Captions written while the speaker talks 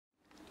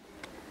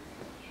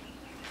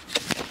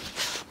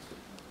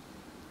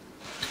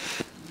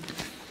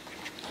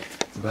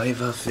ביי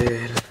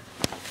ואפל.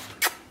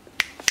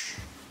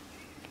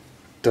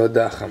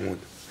 תודה חמוד.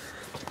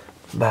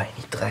 ביי,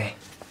 נתראה.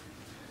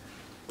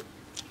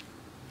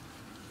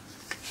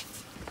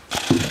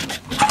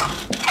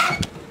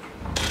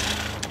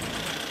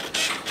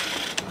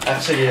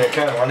 אח שלי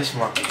יקר, מה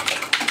נשמע?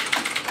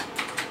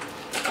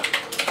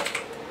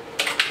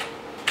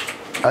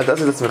 אל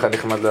תעשה את עצמך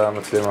נחמד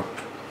למצלמה.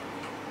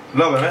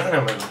 לא, באמת אני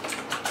אומר.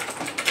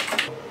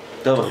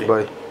 טוב אחי,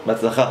 ביי.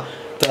 בהצלחה.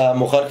 אתה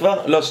מוכן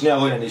כבר? לא, שנייה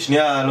רואי, אני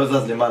שנייה לא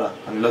זז למעלה.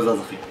 אני לא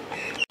זז אחי.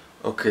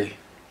 אוקיי.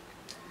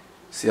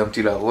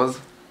 סיימתי לארוז.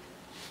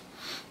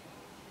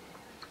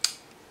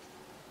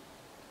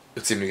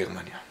 יוצאים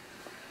לגרמניה.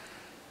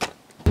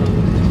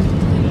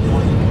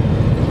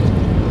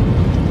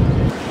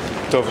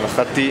 טוב,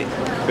 נחתתי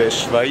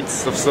בשוויץ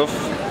סוף סוף.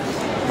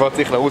 כבר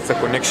צריך לרוץ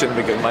לקונקשן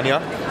בגרמניה.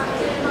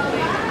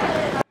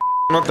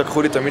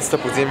 לקחו לי את המיץ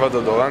תפוזים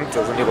והדודורנט,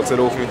 אז אני רוצה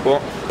לעוף מפה.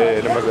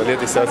 למזלי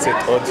הטיסה יוצאת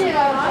עוד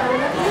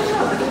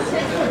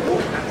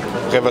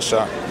רבע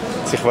שעה.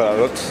 צריך כבר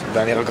לעלות,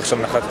 ואני רק עכשיו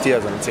נחתתי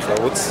אז אני צריך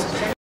לרוץ.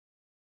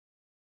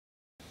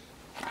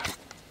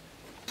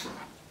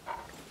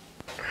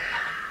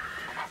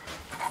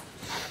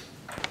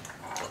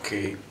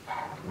 אוקיי,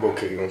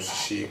 בוקר יום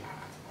שישי.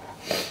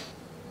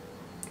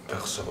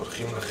 ועכשיו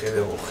הולכים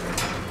לחדר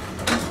אוכל.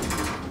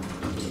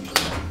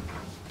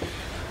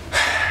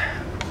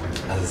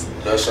 אז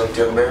לא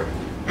ישנתי הרבה.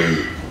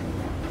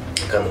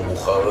 כאן הוא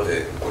מאוחר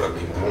וכולם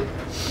דיברו.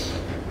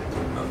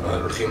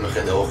 אבל הולכים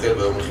לחדר אוכל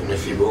והיום הולכים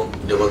לפיבו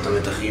לראות את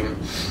המתחים.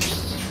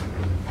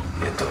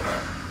 יהיה טוב.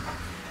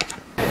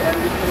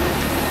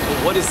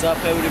 What is up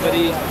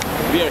everybody?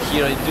 We are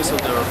here in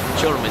Düsseldorf,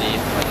 Germany.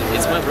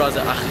 It's my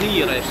brother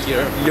Achir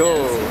here.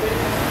 יואו!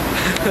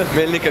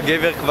 מלניק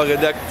הגבר כבר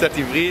יודע קצת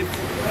עברית.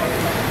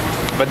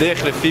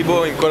 בדרך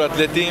לפיבו עם כל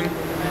האתלטים.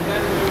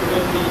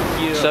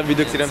 עכשיו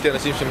בדיוק צילמתי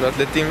אנשים שהם לא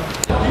אתלטים.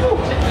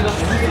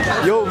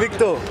 יואו,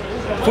 ויקטור!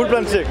 פול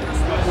פלן צ'ק!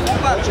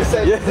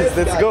 Yes,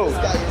 let's go!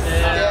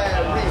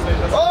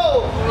 Oh,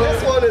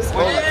 this one is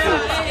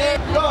great.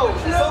 Bro,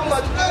 so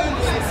much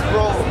English,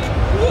 bro.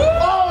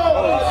 Oh,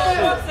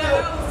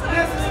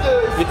 this is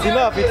good. It's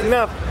enough, it's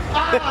enough.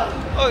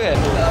 Okay.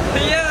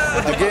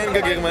 Yeah. הגנג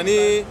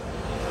הגרמני.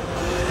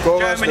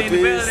 Germany in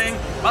the building.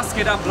 Was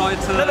geht ab,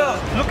 Leute?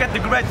 Look at the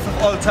greatest of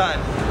all time.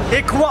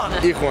 Ikhwan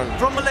איכואן.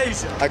 from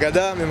Malaysia.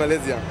 אגדה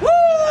ממלזיה.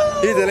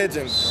 He's a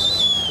legend.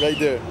 Right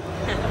there.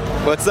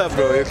 What's up,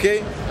 bro? You okay?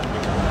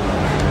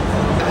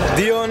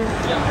 Dion.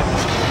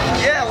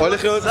 Yeah,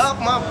 what's up,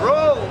 my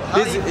bro?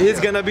 He's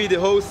gonna be the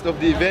host of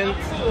the event.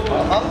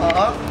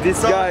 This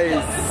guy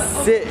is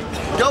sick.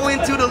 Go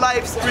into the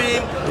live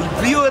stream,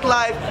 view it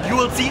live, you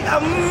will see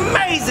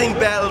amazing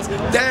battles.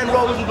 Dan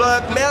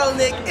Rosenberg,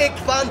 Melnick,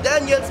 Ikhwan,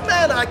 Daniels,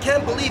 man, I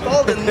can't believe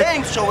all the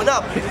names showing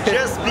up.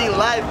 Just be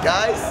live,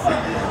 guys.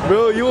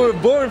 Bro, you were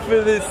born for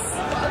this.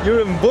 You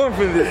were born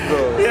for this,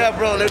 bro. Yeah,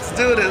 bro, let's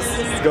do this.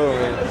 Let's go,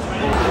 man.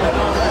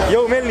 Yo,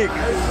 Melnick.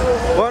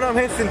 One arm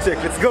handstand check.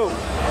 Let's go.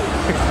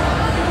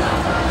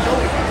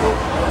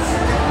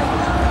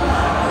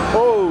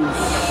 Oh,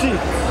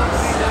 shit.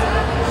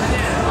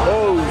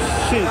 Oh,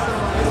 shit.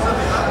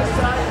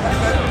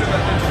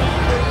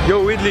 Yo,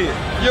 Whitley.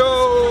 Yo.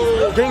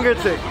 Ganger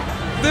check.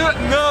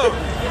 No.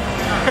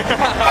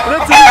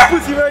 Let's do this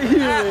pussy right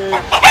here,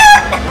 man.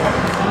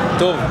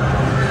 טוב.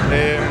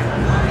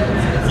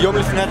 יום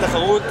לפני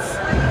התחרות,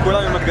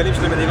 כולם עם הדגלים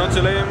של המדינות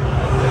שלהם,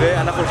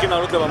 ואנחנו הולכים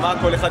לעלות לבמה,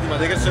 כל אחד עם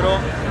הדגל שלו,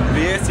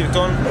 ויהיה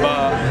סרטון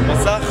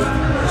במסך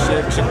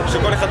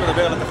שכל אחד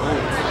מדבר על התחרות.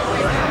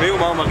 ויהיו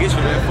מה הוא מרגיש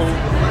ומאיפה הוא.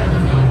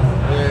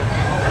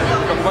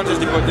 כמובן שיש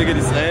לי פה את דגל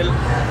ישראל,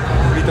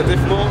 להתעטף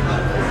פה,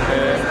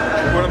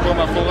 כולם פה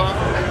מאחורה,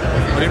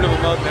 עולים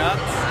לבמה עוד מעט,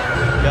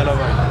 יאללה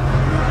ביי.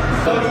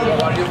 Are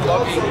you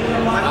vlogging?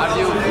 Are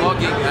you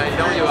vlogging? I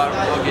know you are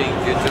vlogging.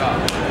 Good job.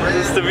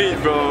 Just a bit,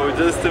 bro.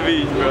 Just a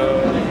bit, bro.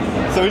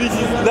 So this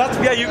is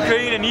Latvia,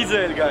 Ukraine, and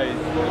Israel, guys.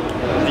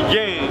 The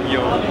gang,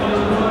 yo.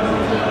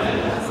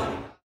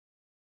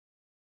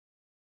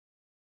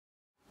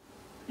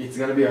 It's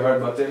gonna be a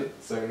hard battle,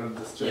 so you're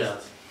not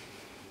stressed.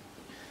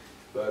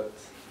 But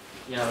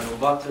yeah, the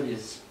battle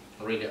is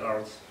really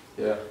hard.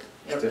 yeah,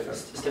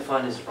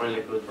 Stefan is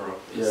really good, bro.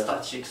 His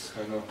statistics.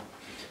 I know.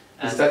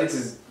 His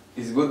statistics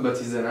is good, but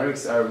his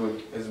dynamics are good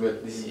as well.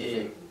 This is the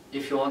thing.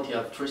 If you want, you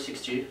have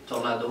 360,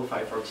 Tornado,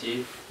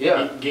 540.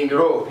 Yeah, Ginger.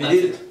 bro, he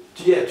did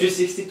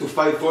 360 to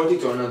 540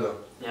 Tornado.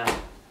 Yeah.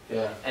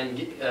 Yeah. And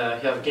you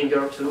have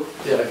Ginger too.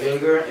 Yeah,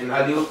 Ganger and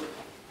Adiu.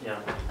 Yeah.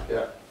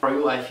 Yeah. For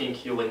you, I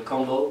think you win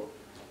combo,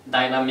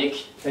 dynamic,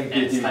 And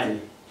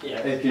creativity.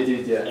 Yeah. And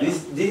creativity, yeah.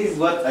 This is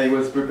what I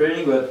was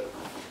preparing, but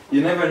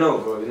you never know,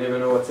 bro. You never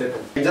know what's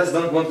happening. I just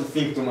don't want to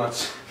think too much.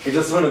 I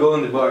just want to go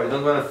on the bar. I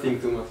don't want to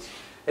think too much.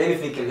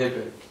 Anything can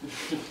happen.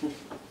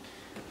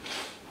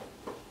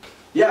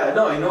 Yeah,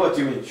 no, I know what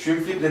you mean.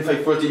 Shrimp flip, then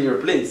 540 in your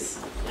place.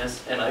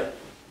 Yes, and I.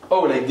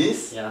 Oh, like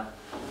this? Yeah.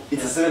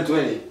 It's a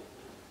 720.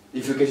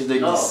 If you catch it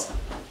like this.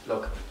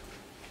 Look.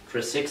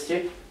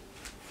 360.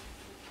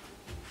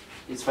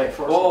 It's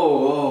 540.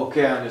 Oh,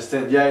 okay, I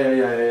understand.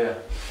 Yeah.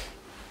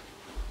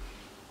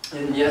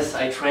 And yes,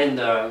 I trained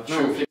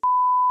true flip.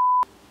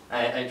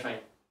 I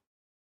trained.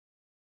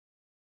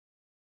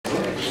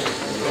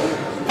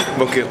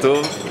 בוקר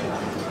טוב,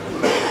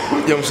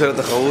 יום של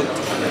התחרות,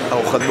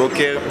 ארוחת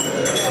בוקר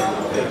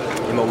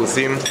עם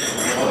הרוסים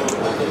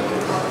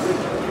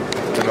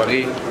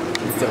ומרי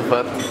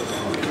מצרפת.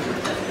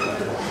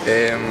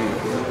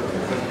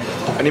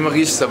 אני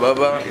מרגיש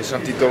סבבה,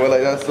 ישנתי טוב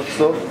הלילה סוף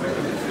סוף.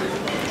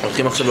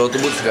 הולכים עכשיו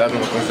לאוטובוס ועד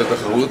למקום של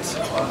התחרות.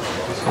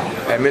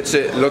 האמת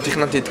שלא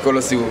תכננתי את כל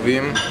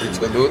הסיבובים,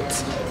 התוודות.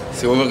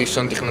 סיבוב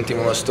הראשון תכננתי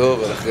ממש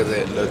טוב, אבל אחרי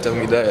זה לא יותר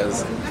מדי,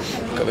 אז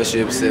מקווה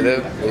שיהיה בסדר.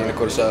 והנה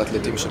כל שאר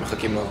האתלטים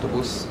שמחכים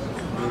לאוטובוס.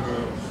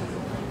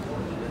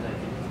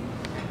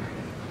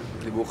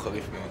 דיבור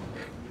חריף מאוד.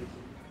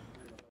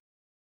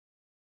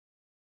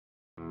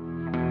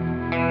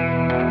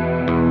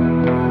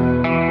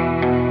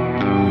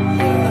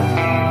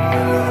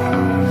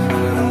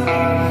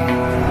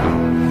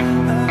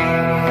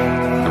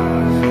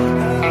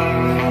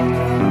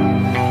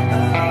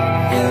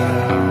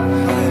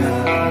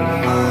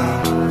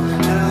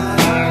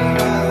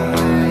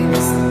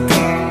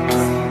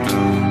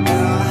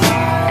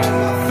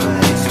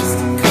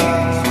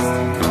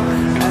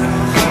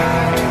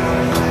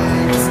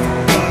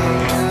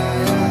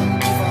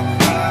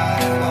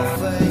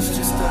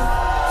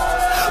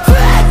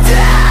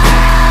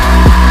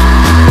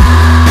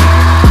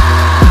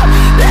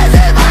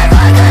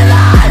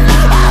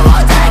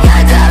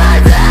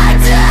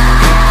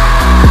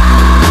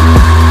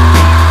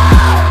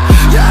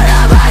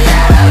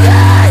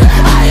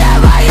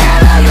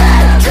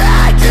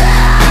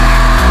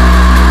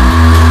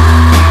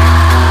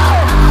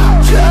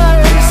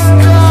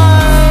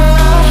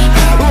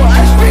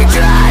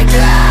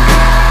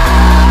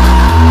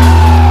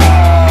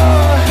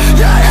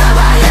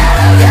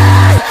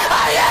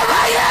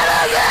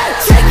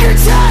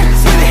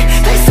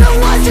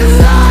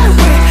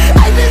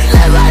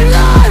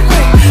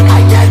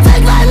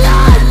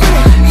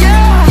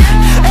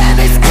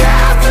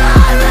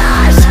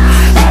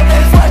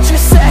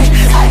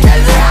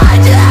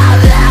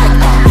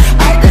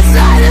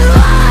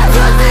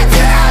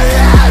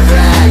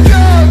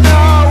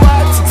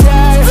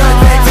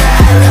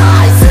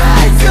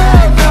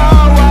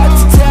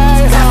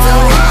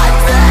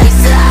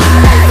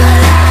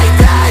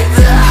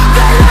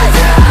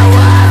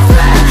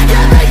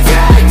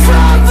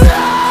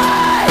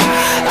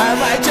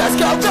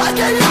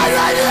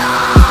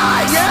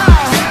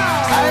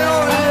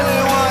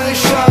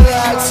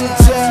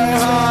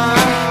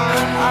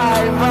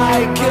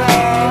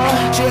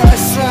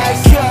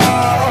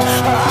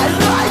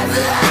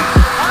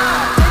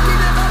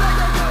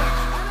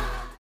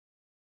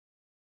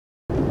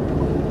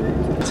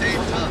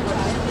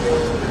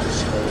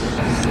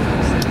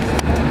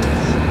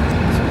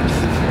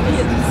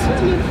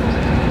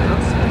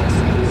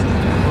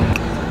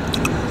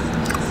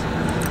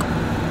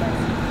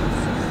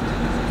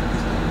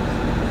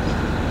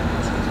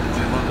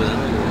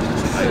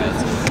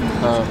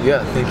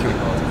 Yeah, thank you.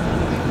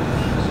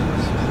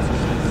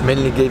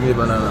 Mainly gave me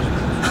banana.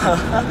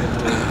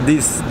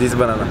 This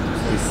banana.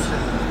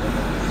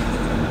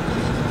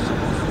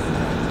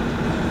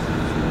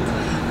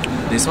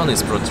 This one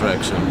is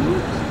protraction.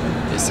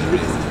 Is it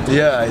really?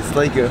 Yeah, it's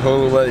like a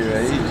whole body,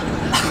 right?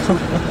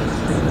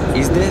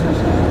 Is that?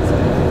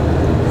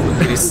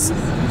 It's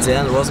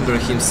Dan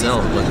Rosenberg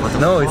himself, but what the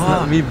No, fuck? it's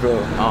not me, bro.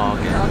 Oh,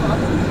 okay.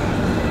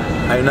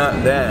 I'm not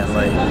Dan,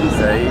 like,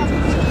 right?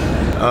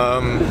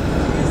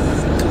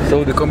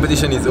 So the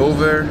competition is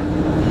over.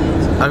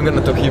 I'm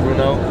gonna talk Hebrew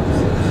now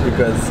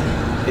because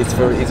it's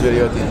for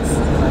Israeli audience.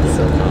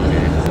 So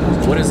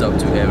What is up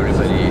to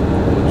everybody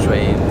who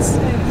trains,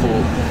 who,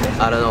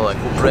 I don't know, like,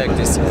 who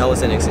practice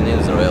calisthenics in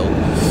Israel?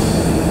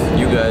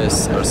 You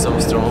guys are so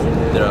strong.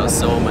 There are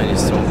so many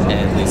strong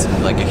athletes,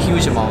 like a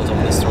huge amount of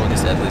the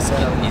strongest athletes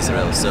in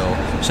Israel. So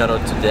shout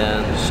out to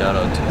Dan, shout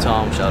out to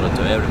Tom, shout out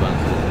to everyone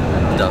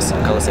who does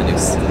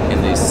calisthenics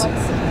in this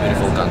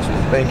beautiful country.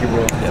 thank you,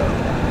 bro.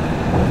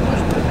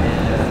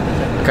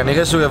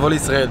 כנראה שהוא יבוא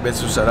לישראל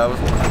באיזשהו שלב.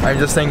 I'm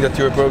just saying that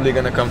you're probably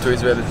gonna come to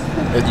Israel.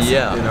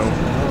 Yeah. You know.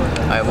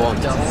 I want.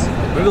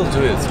 We will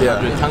do it.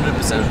 Yeah.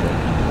 100%.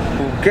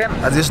 כן,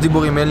 אז יש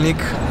דיבור עם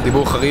מלניק,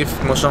 דיבור חריף,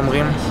 כמו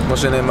שאומרים, כמו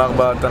שנאמר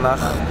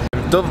בתנ"ך.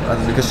 טוב, אז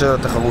בקשר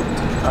לתחרות.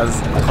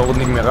 אז התחרות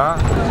נגמרה.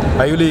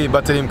 היו לי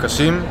באטלים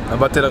קשים.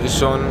 הבאטל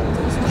הראשון,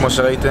 כמו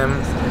שראיתם,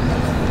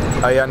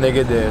 היה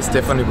נגד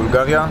סטפן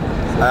מבולגריה.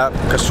 היה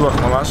קשוח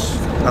ממש,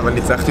 אבל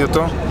ניצחתי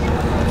אותו.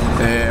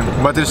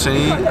 באטל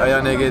שני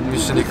היה נגד מי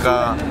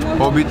שנקרא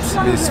הוביט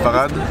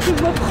בספרד.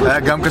 היה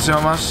גם קשה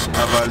ממש,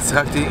 אבל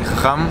שיחקתי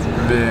חכם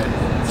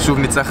ושוב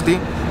ניצחתי.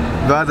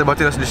 ואז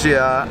הבאטל השלישי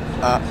היה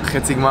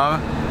החצי גמר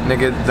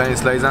נגד דניאל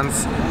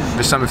לייזנס,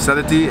 ושם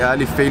הפסדתי. היה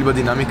לי פייל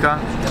בדינמיקה,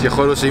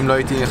 שיכול להיות שאם לא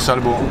הייתי נכשל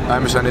בו היה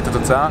משנה את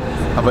התוצאה,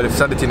 אבל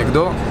הפסדתי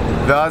נגדו.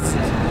 ואז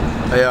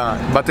היה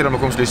באטל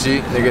למקום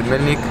שלישי נגד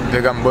מלניק,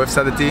 וגם בו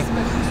הפסדתי.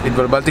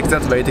 התבלבלתי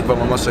קצת והייתי כבר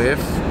ממש עייף,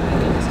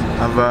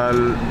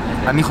 אבל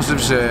אני חושב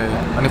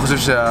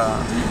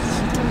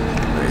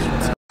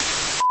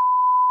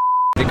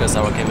Because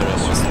our camera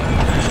was...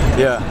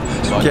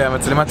 כן,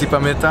 המצלמה טיפה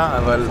מתה,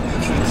 אבל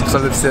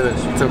עכשיו זה בסדר.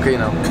 It's okay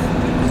now.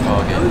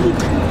 Okay.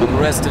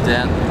 Congrats to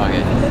Dan.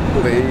 Okay.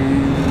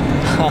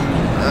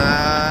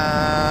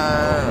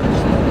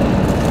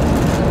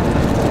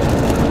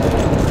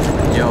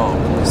 Yo,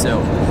 so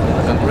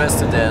congrats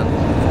to Dan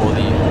for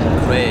the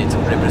great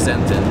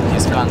representing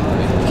his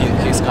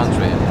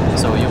country.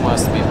 So you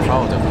must be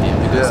proud of him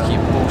because he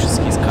pushes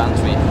his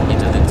country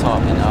into the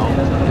top, you know,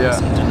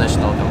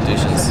 international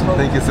competitions.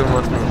 Thank you so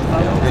much, bro.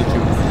 Thank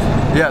you.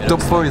 Yeah,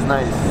 top 4 is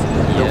nice.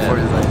 Top 4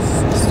 is nice.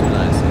 It's too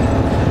nice.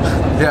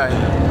 Yeah,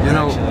 you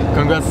know,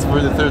 congrats for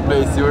the 3rd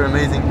place. You were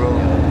amazing, bro.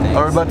 Thanks.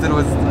 Our battle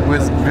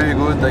was very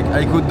good. Like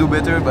I could do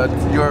better, but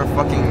you are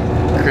fucking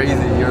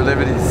crazy. Your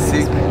level is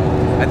sick.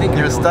 I think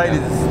your style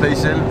is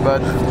special,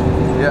 but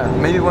yeah,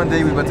 maybe one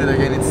day we battle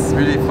again. It's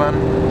really fun.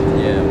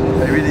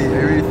 Yeah. I really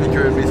think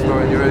you're a beast, bro,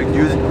 and you're a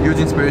huge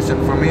inspiration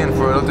for me and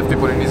for a lot of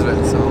people in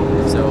Israel. So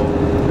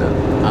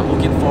yeah. I'm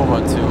looking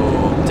forward to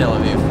Tel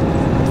Aviv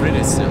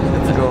pretty soon.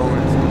 Let's go.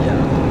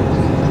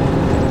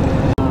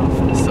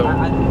 So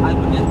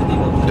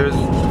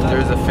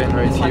there's a fan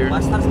right here.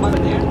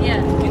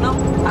 Yeah. You know,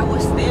 I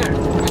was there,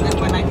 and then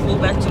when I flew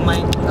back to my,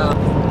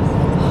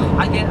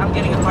 I'm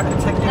getting a heart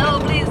attack. No,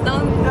 please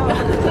don't.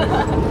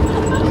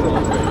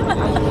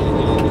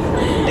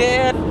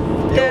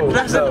 That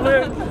doesn't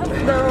work.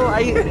 No,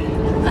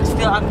 it's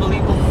still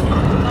unbelievable.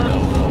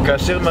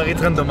 כאשר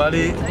מריץ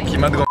רנדומלי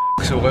כמעט גומר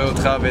כשהוא רואה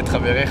אותך ואת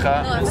חבריך,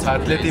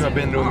 האתלטים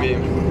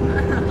הבינלאומיים.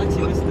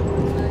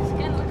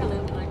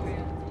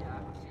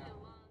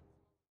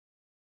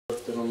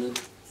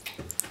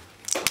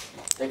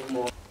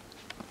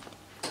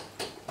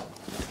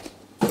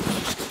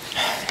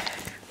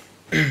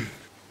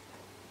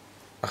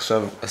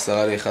 עכשיו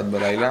 10:50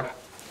 בלילה,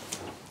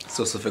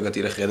 סוף סוף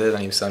הגעתי לחדר,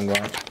 אני עם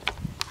סנגואן.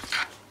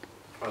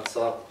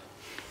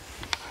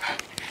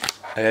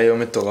 היה יום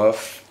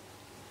מטורף,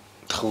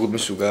 תחרות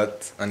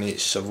משוגעת, אני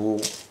שבור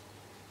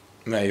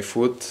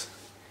מעייפות,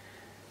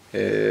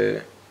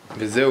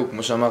 וזהו,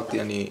 כמו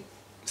שאמרתי, אני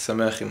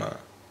שמח עם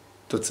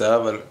התוצאה,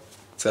 אבל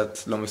קצת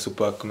לא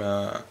מסופק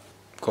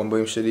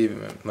מהקומבואים שלי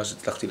ומה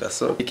שהצלחתי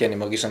לעשות. כי אני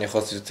מרגיש שאני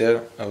יכול לעשות יותר,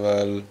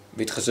 אבל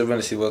בהתחשב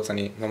בנסיבות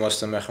אני ממש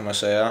שמח ממה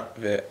שהיה,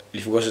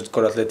 ולפגוש את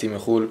כל האתלטים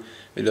מחול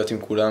ולהיות עם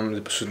כולם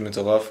זה פשוט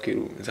מטורף,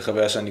 כאילו זו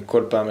חוויה שאני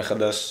כל פעם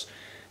מחדש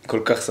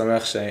כל כך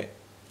שמח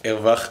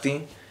שהרווחתי,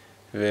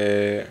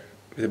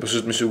 וזה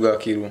פשוט משוגע,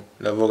 כאילו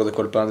לעבור את זה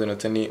כל פעם, זה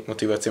נותן לי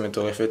מוטיבציה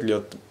מטורפת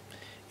להיות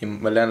עם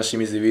מלא אנשים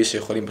מסביבי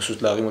שיכולים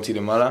פשוט להרים אותי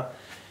למעלה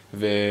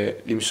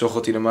ולמשוך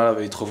אותי למעלה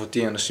ולדחוף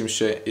אותי, אנשים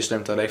שיש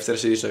להם את הלייפסטייל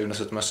שלי, שאוהבים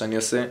לעשות מה שאני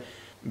עושה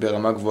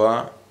ברמה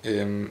גבוהה,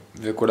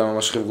 וכולם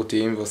ממש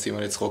חברותיים ועושים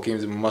מלא צחוקים,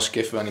 זה ממש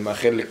כיף, ואני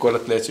מאחל לכל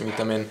אתלט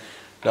שמתאמן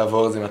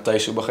לעבור את זה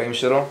מתישהו בחיים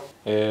שלו,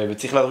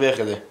 וצריך להרוויח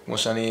את זה, כמו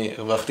שאני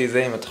הרווחתי את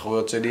זה עם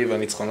התחרויות שלי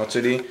והניצחונות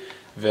שלי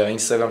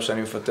והאינסטגרם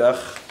שאני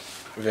מפתח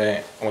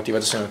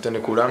והמוטיבציה שאני נותן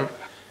לכולם,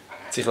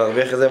 צריך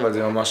להרוויח את זה, אבל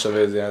זה ממש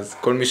שווה את זה. אז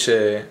כל מי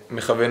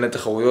שמכוון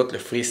לתחרויות,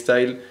 לפרי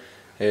סטייל,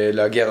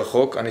 להגיע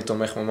רחוק, אני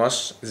תומך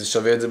ממש, זה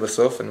שווה את זה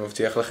בסוף, אני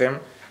מבטיח לכם.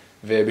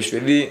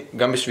 ובשבילי,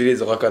 גם בשבילי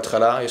זו רק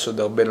ההתחלה, יש עוד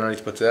הרבה לאן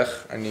להתפתח,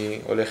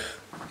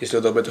 יש לי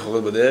עוד הרבה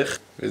תחרויות בדרך,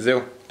 וזהו.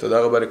 תודה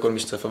רבה לכל מי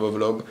שצפה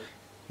בבלוג,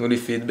 תנו לי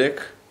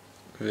פידבק,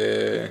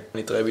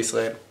 ונתראה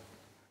בישראל.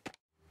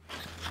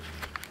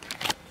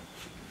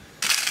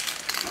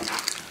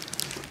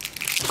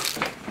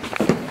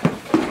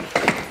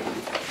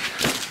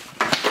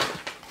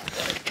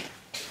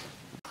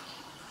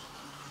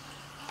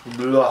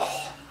 בלוח.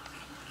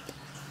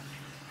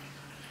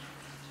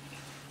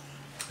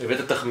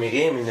 הבאת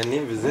תחמירים,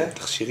 עניינים וזה?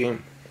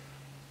 תכשירים.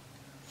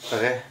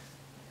 תראה.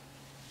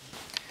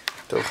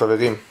 טוב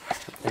חברים,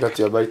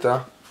 הגעתי הביתה.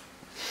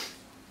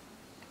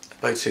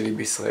 הבית שלי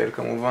בישראל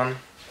כמובן.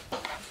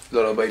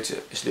 לא הבית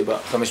שיש לי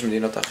ב5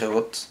 מדינות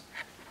האחרות.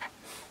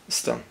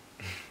 סתם.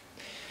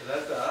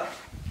 גדלת,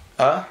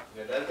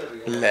 גדלת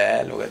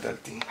בגרמניה? לא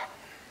גדלתי.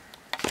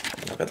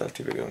 לא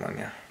גדלתי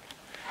בגרמניה.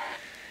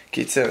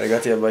 קיצר,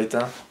 הגעתי הביתה,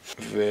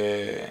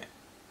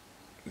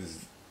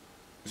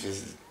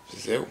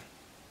 וזהו,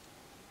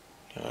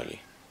 נראה לי.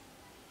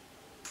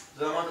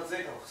 זה אמרת זה,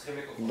 אנחנו צריכים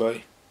לקרוא.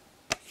 ביי.